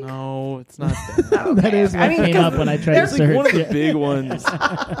Timberlake? No, it's not that. That is what came up when I tried to It's like search. one of the Yeah. big ones.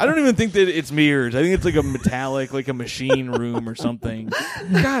 I don't even think that it's mirrors. I think it's like a metallic, like a machine room or something.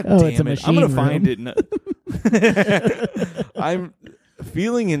 God Oh, damn it's a it. I'm going to machine find it. I'm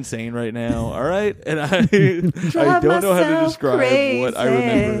feeling insane right now, all right? And I don't know how to myself describe what I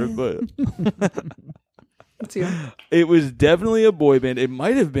crazy. remember, but It's you. it was definitely a boy band. It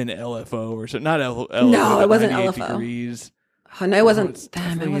might have been LFO or something. Not LFO. No, but it wasn't 98 LFO. Degrees. Oh, no, it wasn't. It's Damn, it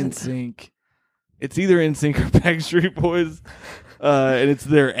definitely wasn't. NSYNC. It's either NSYNC or Backstreet Boys, and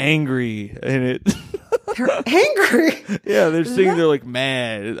they're angry, and it. They're angry. Yeah, they're singing. They're like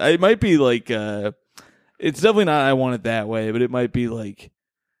mad. It might be like. It's definitely not. I Want It That Way, but it might be like.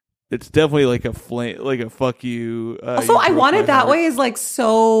 It's definitely like a flame, like a fuck you. Also, you I broke Want my It That heart. Way is like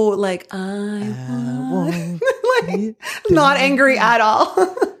so like I want like not angry at all.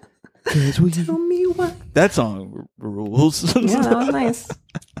 Tell me what. That song rules. Yeah, that was nice.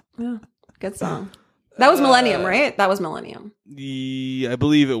 Yeah, good song. That was Millennium, right? That was Millennium. I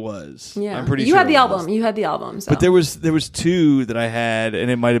believe it was. Yeah, I'm pretty you sure had the it was. album. You had the album. So. But there was two that I had,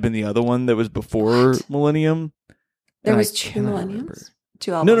 and it might have been the other one that was before Millennium. There And was I two cannot Millenniums? remember.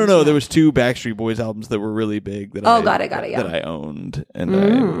 2 albums. No. There was 2 Backstreet Boys albums that were really big. That got it. Yeah. That I owned, and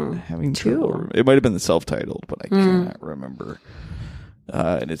I'm having trouble. It might have been the self-titled, but I cannot remember.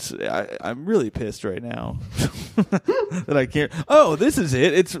 And I'm really pissed right now that I can't. Oh, this is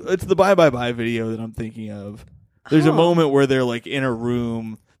it. It's the Bye Bye Bye video that I'm thinking of. There's a moment where they're like in a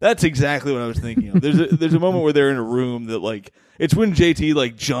room. That's exactly what I was thinking of. There's a moment where they're in a room that like it's when JT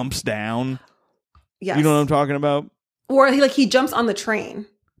like jumps down. Yes. You know what I'm talking about? Or he jumps on the train.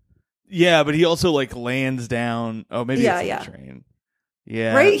 Yeah, but he also like lands down. Oh, maybe it's the train.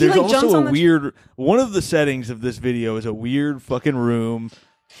 Yeah, right. There's he also jumps on a weird. One of the settings of this video is a weird fucking room.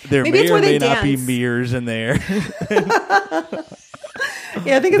 There may or may not be mirrors in there.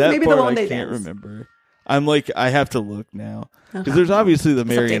 Yeah, I think it's maybe the one they dance. I can't remember. I'm like, I have to look now because there's obviously the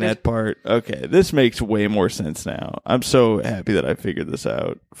marionette part. Okay, this makes way more sense now. I'm so happy that I figured this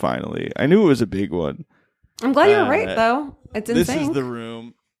out finally. I knew it was a big one. I'm glad you're right though. It's insane. This is the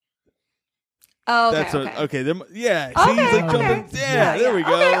room. Oh, okay. That's okay. Yeah, okay, he's like jumping. Yeah, there we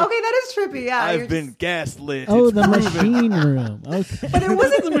go. Okay, that is trippy. Yeah, I've been gaslit. Oh, It's the proven. machine room. Okay. But it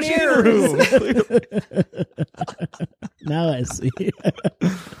wasn't The machine room. Now I see.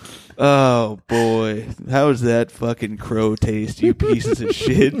 Oh boy, how's that fucking crow taste, you pieces of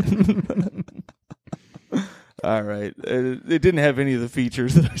shit? All right, it didn't have any of the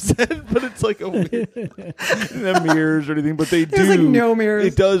features that I said, but it's like a weird, it didn't have mirrors or anything, but they do. There's like no mirrors.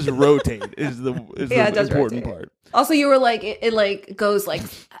 It does rotate. Is the important part. Also, you were like it like goes like.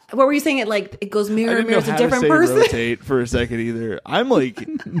 What were you saying? It goes mirror I mirrors didn't know a how different to say person. rotate for a second either. I'm like,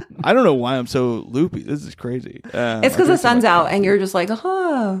 I don't know why I'm so loopy. This is crazy. It's because the sun's out, and you're just like,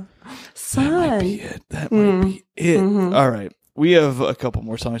 sun. That might be it. Mm-hmm. All right. We have a couple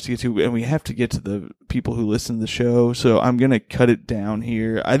more songs to get to, and we have to get to the people who listen to the show. So I'm going to cut it down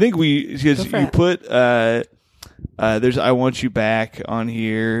here. I think because you put, there's I Want You Back on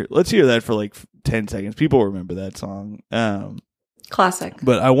here. Let's hear that for like 10 seconds. People remember that song. Classic.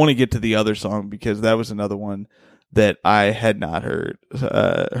 But I want to get to the other song because that was another one that I had not heard.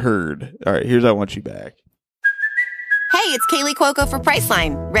 All right, here's I Want You Back. Hey, it's Kaylee Cuoco for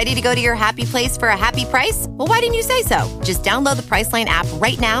Priceline. Ready to go to your happy place for a happy price? Well, why didn't you say so? Just download the Priceline app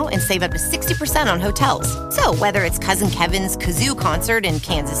right now and save up to 60% on hotels. So whether it's Cousin Kevin's Kazoo Concert in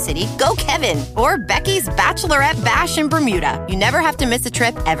Kansas City, go Kevin, or Becky's Bachelorette Bash in Bermuda, you never have to miss a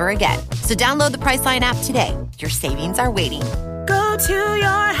trip ever again. So download the Priceline app today. Your savings are waiting. Go to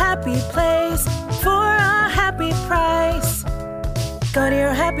your happy place for a happy price. Go to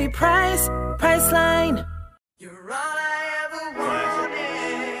your happy price, Priceline. You're all I ever wanted.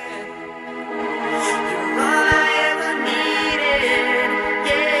 You're all I ever needed.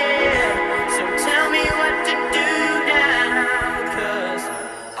 Yeah. So tell me what to do now, 'cause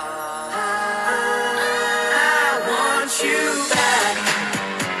I want you back.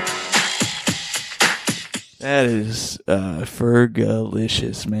 That is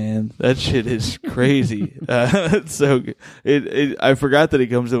Fergalicious, man. That shit is crazy. It's so good. I forgot that it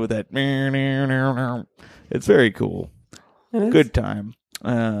comes in with that. It's very cool. Good time.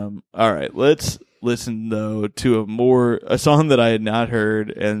 All right, let's listen though to a song that I had not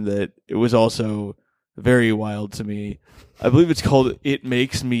heard and that it was also very wild to me. I believe it's called "It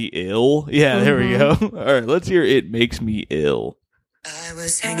Makes Me Ill." Yeah, there we go. All right, let's hear "It Makes Me Ill." I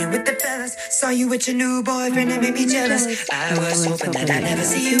was hanging with the fellas, saw you with your new boyfriend, it made me jealous. I was hoping that I'd never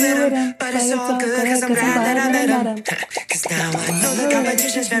see you with him, but it's all good, cause I'm glad that I met him. Cause now I know the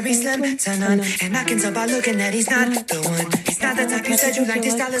competition's very slim to none, and I can tell by looking that he's not the one. He's not the type you said you like,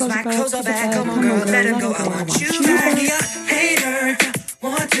 his style is whack, clothes are bad, come on girl, let him go, I want you back. Yeah, hater,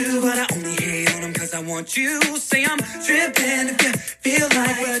 want to, but I only hate on him cause I want you. Say I'm tripping if you feel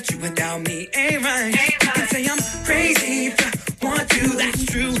like what you without me ain't right. You can say I'm crazy, want you, that's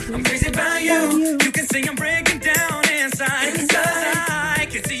true. I'm crazy about you. You can see I'm breaking down inside. I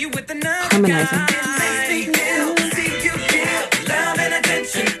can see you with another guy. Makes me ill, see you give love and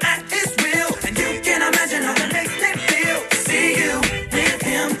attention at his will, and you can imagine how that makes me feel. See you with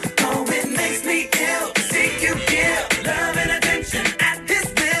him, oh it makes me ill. See you give love and attention at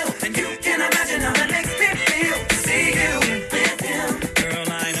his will, and you can imagine how that makes me feel. See you with him, girl.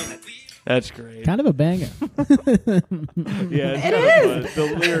 I know that we. That's great. Kind of a banger. Yeah, it is. The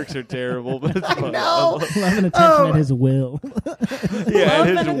lyrics are terrible, but it's fun. Love and attention at his will. Yeah,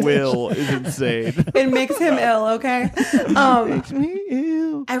 his will is insane. It makes him ill, okay? Makes me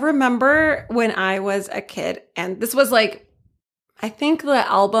ill. I remember when I was a kid, and this was like, I think the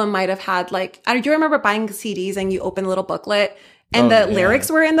album might have had like, do you remember buying CDs and you open a little booklet and lyrics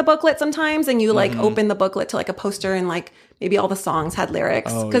were in the booklet sometimes, and you like open the booklet to like a poster and like maybe all the songs had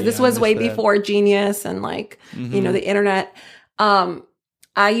lyrics because this was way before Genius and like, you know, the internet.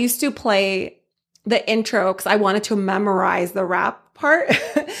 I used to play the intro because I wanted to memorize the rap part.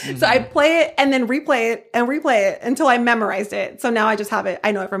 So I'd play it and then replay it until I memorized it. So now I just have it.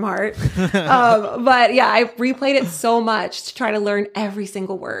 I know it from heart. But yeah, I replayed it so much to try to learn every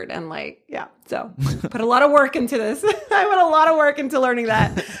single word. And like, yeah, so put a lot of work into this. I put a lot of work into learning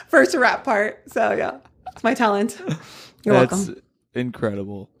that first rap part. So yeah, it's my talent. You're welcome.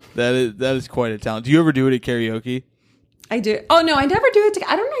 Incredible. That is quite a talent. Do you ever do it at karaoke? I do. Oh no, I never do it.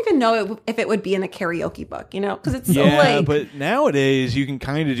 I don't even know if it would be in a karaoke book, because it's so like. But nowadays you can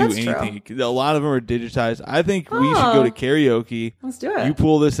kind of do anything. True. A lot of them are digitized. I think we should go to karaoke. Let's do it. You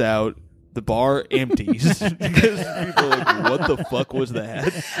pull this out. The bar empties because people are like, what the fuck was that?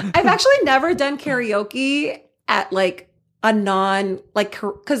 I've actually never done karaoke at like a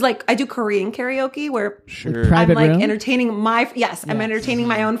because like I do Korean karaoke where I'm like room? entertaining I'm entertaining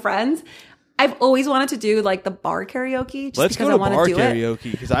my own friends. I've always wanted to do like the bar karaoke. Just Let's because go to I bar karaoke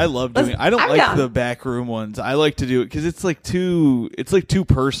because I love doing it. I don't like the back room ones. I like to do it because it's like too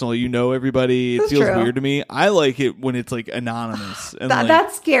personal. You know everybody. It feels weird to me. I like it when it's like anonymous. And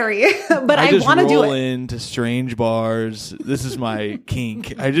that's scary, but I want to do it. I just roll into strange bars. This is my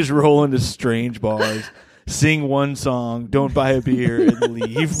kink. I just roll into strange bars. Sing one song, don't buy a beer, and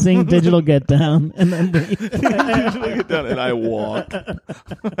leave. Sing Digital Get Down, and then leave. Digital Get Down, and I walk.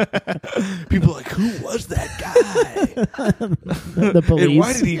 People are like, who was that guy? The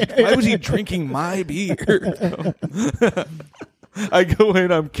police. And why was he drinking my beer? I go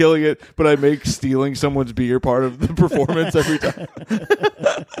in, I'm killing it, but I make stealing someone's beer part of the performance every time.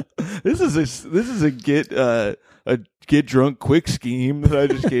 This is a get drunk quick scheme that I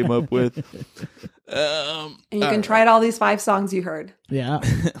just came up with. And you can try out all these 5 songs you heard. Yeah.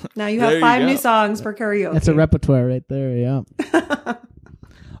 Now you have 5 new songs for karaoke. That's a repertoire right there. Yeah.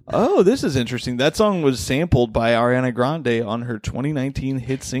 Oh, this is interesting. That song was sampled by Ariana Grande on her 2019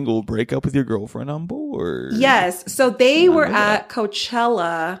 hit single "Break Up with Your Girlfriend on Board." Yes. So they were at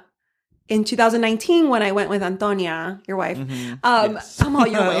Coachella in 2019 when I went with Antonia, your wife. Yes. Somehow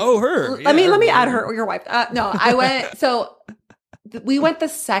your wife. Oh, her. Let me add her, your wife. No, I went. So we went the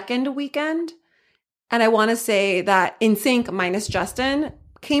second weekend. And I want to say that NSYNC minus Justin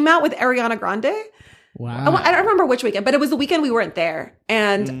came out with Ariana Grande. Wow. I don't remember which weekend, but it was the weekend we weren't there.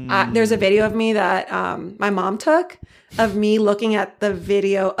 And there's a video of me that my mom took of me looking at the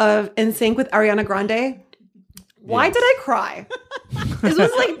video of NSYNC with Ariana Grande. Why did I cry? This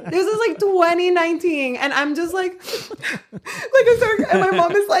was like 2019. And I'm just like and my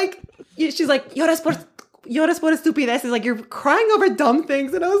mom is like, she's like, lloras por estupidez. Is like, you're crying over dumb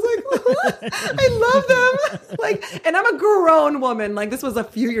things. And I was like, what? I love them. Like, and I'm a grown woman. Like, this was a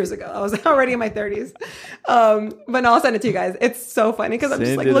few years ago. I was already in my 30s. But no, I'll send it to you guys. It's so funny because I'm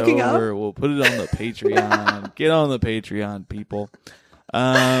just like looking up. We'll put it on the Patreon. Get on the Patreon, people.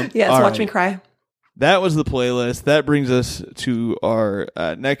 Watch me cry. That was the playlist. That brings us to our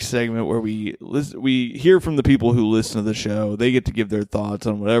next segment where we hear from the people who listen to the show. They get to give their thoughts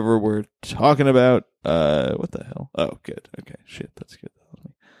on whatever we're talking about. What the hell? Oh, good. Okay, shit, that's good.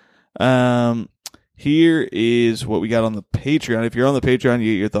 Here is what we got on the Patreon. If you're on the Patreon,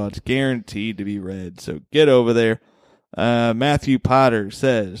 you get your thoughts guaranteed to be read. So get over there. Matthew Potter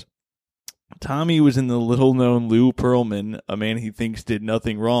says, Tommy was in the little-known Lou Pearlman, a man he thinks did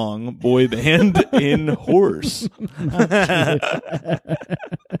nothing wrong, boy band in Horse.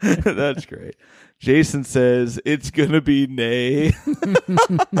 That's great. Jason says, it's gonna be Nay.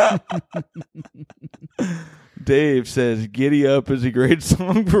 Dave says, Giddy Up is a great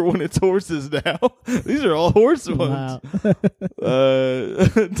song for when it's horses now. These are all horse ones. Wow.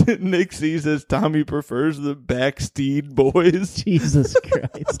 Nick C says, Tommy prefers the Backsteed Boys. Jesus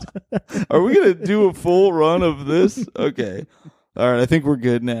Christ. Are we going to do a full run of this? Okay. All right. I think we're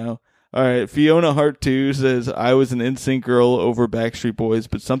good now. All right. Fiona Hart 2 says, I was an NSYNC girl over Backstreet Boys,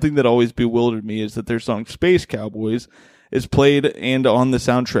 but something that always bewildered me is that their song Space Cowboys is played and on the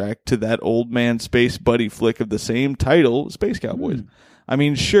soundtrack to that old man space buddy flick of the same title, Space Cowboys. I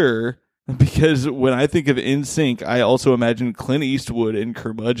mean, sure, because when I think of NSYNC, I also imagine Clint Eastwood and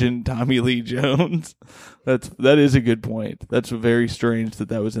curmudgeon Tommy Lee Jones. That is a good point. That's very strange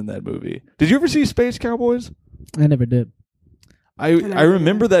that was in that movie. Did you ever see Space Cowboys? I never did. I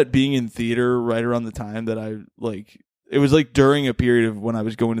remember that being in theater right around the time that I like. It was like during a period of when I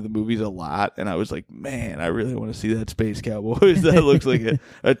was going to the movies a lot, and I was like, man, I really want to see that Space Cowboys. That looks like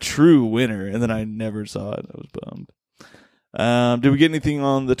a true winner. And then I never saw it. I was bummed. Did we get anything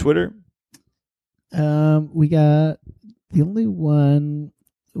on the Twitter? We got the only one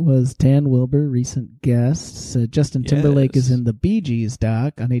was Dan Wilbur, recent guest. Justin Timberlake is in the Bee Gees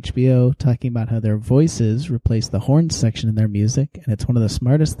doc on HBO, talking about how their voices replace the horn section in their music, and it's one of the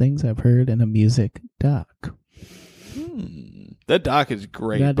smartest things I've heard in a music doc. That doc is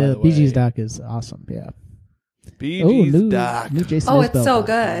great. That by the Bee Gees way. doc is awesome. Yeah. Bee Gees doc. New Jason Oh, Isbell it's so doc.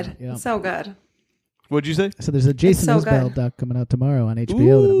 good. Yeah. So good. What'd you say? So there's a Jason so Isbell good. doc coming out tomorrow on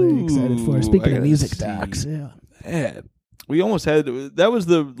HBO that I'm very excited for. Ooh, Speaking I of gotta music see docs, yeah. Man, we almost had that was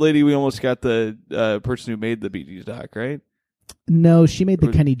the lady we almost got the person who made the Bee Gees doc, right? No, she made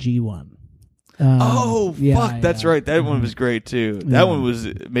the Kenny G one. That's right. That one was great too. That one was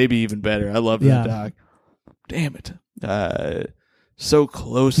maybe even better. I love that doc. Damn it. So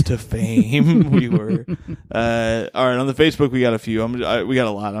close to fame we were. All right, on the Facebook we got a few. We got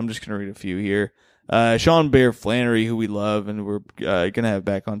a lot. I'm just gonna read a few here. Sean Bear Flannery, who we love and we're gonna have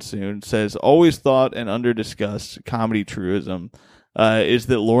back on soon, says always thought and under discussed comedy truism is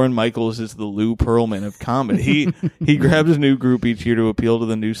that Lorne Michaels is the Lou Pearlman of comedy. He grabs a new group each year to appeal to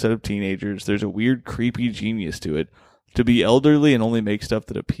the new set of teenagers. There's a weird, creepy genius to it. To be elderly and only make stuff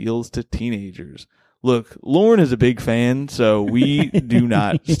that appeals to teenagers. Look, Lorne is a big fan, so we do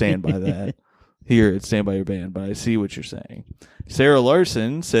not stand by that here at Stand By Your Band, but I see what you're saying. Sarah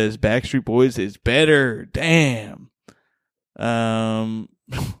Larson says Backstreet Boys is better. Damn. Adam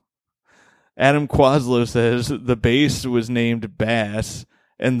Quaslow says the bass was named Bass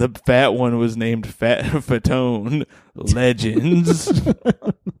and the fat one was named Fatone. Legends.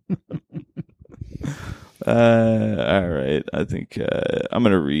 All right. I think I'm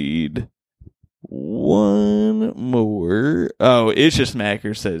going to read one more. Oh, Isha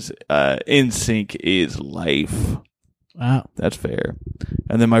Smacker says NSYNC is life. Wow. That's fair.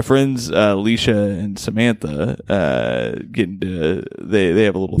 And then my friends Alicia and Samantha they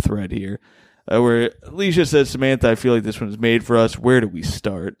have a little thread here where Alicia says, Samantha, I feel like this one's made for us. Where do we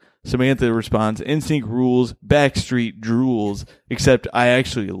start? Samantha responds, NSYNC rules, Backstreet drools, except I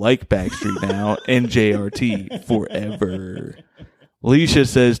actually like Backstreet now and JRT forever. Alicia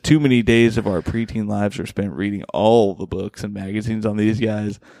says, too many days of our preteen lives are spent reading all the books and magazines on these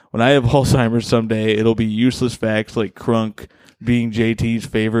guys. When I have Alzheimer's someday, it'll be useless facts like crunk being JT's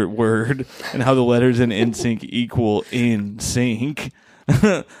favorite word and how the letters in NSYNC equal in sync.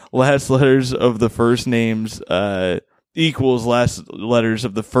 Last letters of the first names equals last letters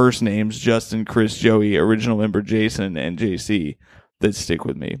of the first names Justin, Chris, Joey, original member Jason, and JC that stick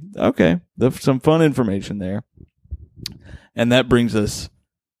with me. Okay, some fun information there. And that brings us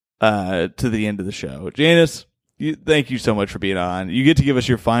to the end of the show. Janice, thank you so much for being on. You get to give us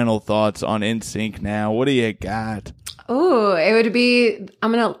your final thoughts on NSYNC now. What do you got? Oh, it would be,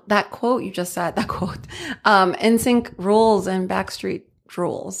 that quote you just said, NSYNC rules and Backstreet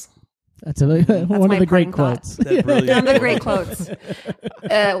drools. That's one of the great quotes. One of the great quotes.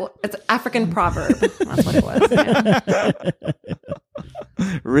 It's an African proverb. That's what it was.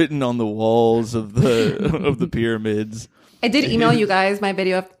 Yeah. Written on the walls of the pyramids. I did email you guys my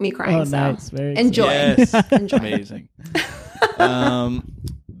video of me crying. Oh, so nice. Very enjoy. Yes. Enjoy. Amazing.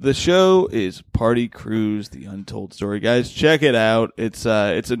 The show is Party Cruise: The Untold Story. Guys, check it out. It's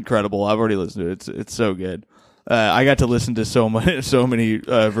incredible. I've already listened to it. It's so good. I got to listen to so many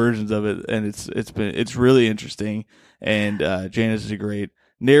versions of it, and it's really interesting. And Janice is a great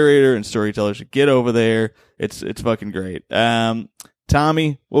narrator and storyteller. So get over there. It's fucking great.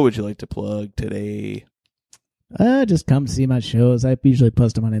 Tommy, what would you like to plug today? Just come see my shows. I usually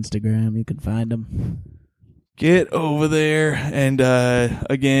post them on Instagram. You can find them. Get over there. And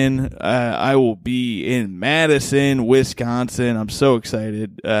again, I will be in Madison, Wisconsin. I'm so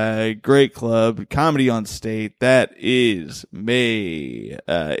excited. Great club, Comedy on State. That is May.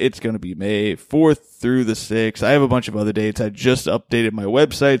 It's going to be May 4th through the 6th. I have a bunch of other dates. I just updated my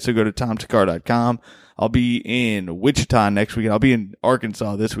website, so go to tomtakar.com. I'll be in Wichita next weekend. I'll be in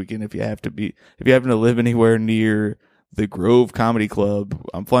Arkansas this weekend if you happen to live anywhere near the Grove Comedy Club.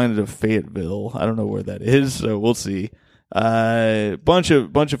 I'm flying to Fayetteville. I don't know where that is, so we'll see. Bunch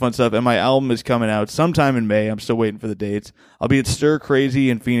of fun stuff, and my album is coming out sometime in May. I'm still waiting for the dates. I'll be at Stir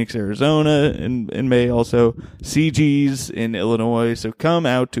Crazy in Phoenix, Arizona in May also. CG's in Illinois, so come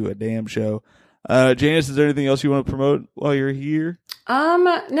out to a damn show. Janice, is there anything else you want to promote while you're here?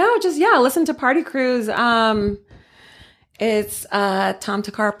 No, just listen to Party Cruise. It's Tom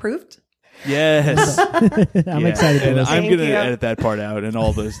Takar approved. Yes. I'm excited to and listen. I'm going to edit that part out and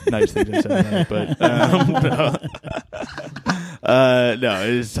all those nice things I said. But no,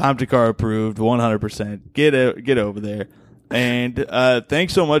 it's Tom Takar approved 100%. Get over there. And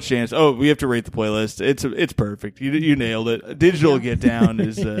thanks so much, Janice. Oh, we have to rate the playlist. It's perfect. You nailed it. Digital Get Down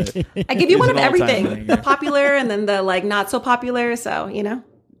is. I give you one of everything, the popular and then the not so popular. So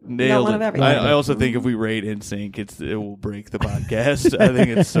Nailed one it. of everything. I also think if we rate NSYNC, it will break the podcast. I think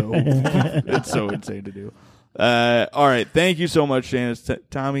it's so insane to do. All right. Thank you so much, Janice.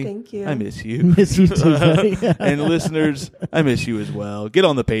 Tommy, Thank you. I miss you. Miss you too, buddy. And listeners, I miss you as well. Get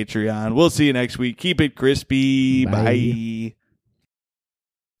on the Patreon. We'll see you next week. Keep it crispy. Bye.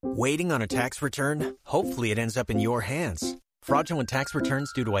 Waiting on a tax return? Hopefully it ends up in your hands. Fraudulent tax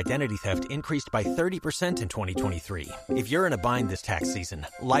returns due to identity theft increased by 30% in 2023. If you're in a bind this tax season,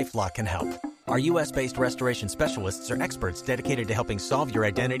 LifeLock can help. Our U.S.-based restoration specialists are experts dedicated to helping solve your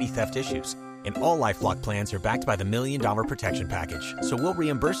identity theft issues. And all LifeLock plans are backed by the $1 Million Protection Package. So we'll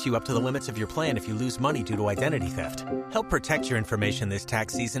reimburse you up to the limits of your plan if you lose money due to identity theft. Help protect your information this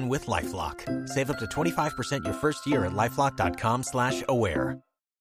tax season with LifeLock. Save up to 25% your first year at LifeLock.com/aware.